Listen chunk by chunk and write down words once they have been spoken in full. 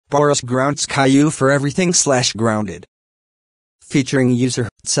Boris grounds Caillou for everything/grounded. Featuring user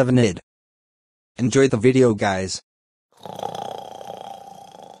 7id. Enjoy the video, guys.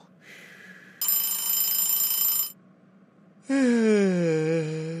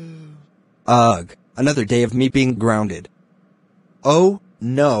 Ugh, another day of me being grounded. Oh,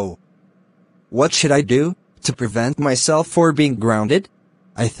 no. What should I do to prevent myself for being grounded?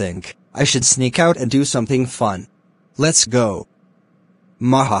 I think I should sneak out and do something fun. Let's go.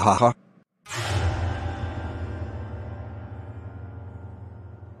 Mahahaha.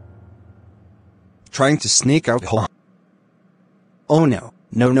 Trying to sneak out. Oh no,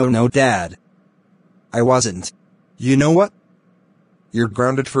 no, Dad. I wasn't. You know what? You're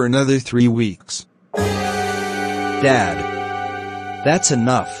grounded for another 3 weeks. Dad. That's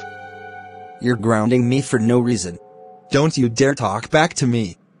enough. You're grounding me for no reason. Don't you dare talk back to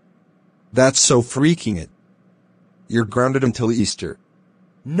me. That's so freaking it. You're grounded until Easter.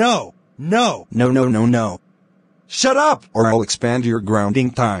 No. Shut up, or I'll expand your grounding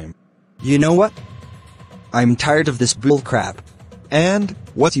time. You know what? I'm tired of this bullcrap. And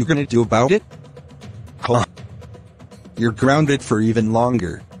what you gonna do about it? Huh. You're grounded for even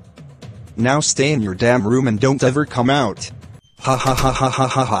longer. Now stay in your damn room and don't ever come out. Ha ha ha ha ha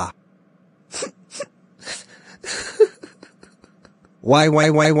ha ha. Why? Why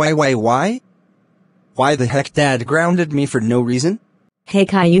the heck Dad grounded me for no reason? Hey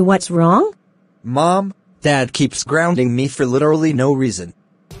Caillou, what's wrong? Mom, Dad keeps grounding me for literally no reason.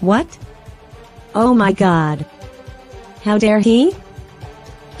 What? Oh my God. How dare he?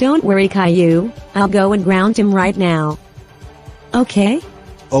 Don't worry Caillou, I'll go and ground him right now. Okay?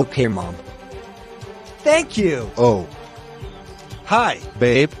 Okay, Mom. Thank you! Oh. Hi,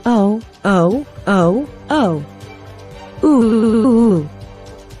 babe. Oh. Ooh.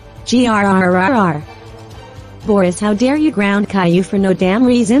 GRRRR. Boris, how dare you ground Caillou for no damn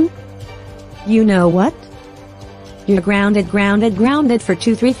reason? You know what? You're grounded for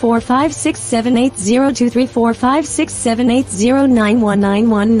 2 3 4 5 6 7 8 0 2 3 4 5 6 7 8 0 9 1 9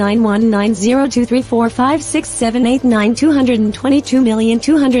 1 9 1 9 0 2 3 4 5 6 7 8 9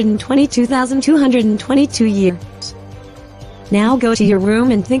 222,222,222 years. Now go to your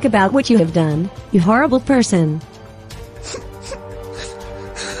room and think about what you have done, you horrible person.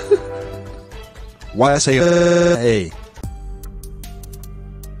 Why I say hey?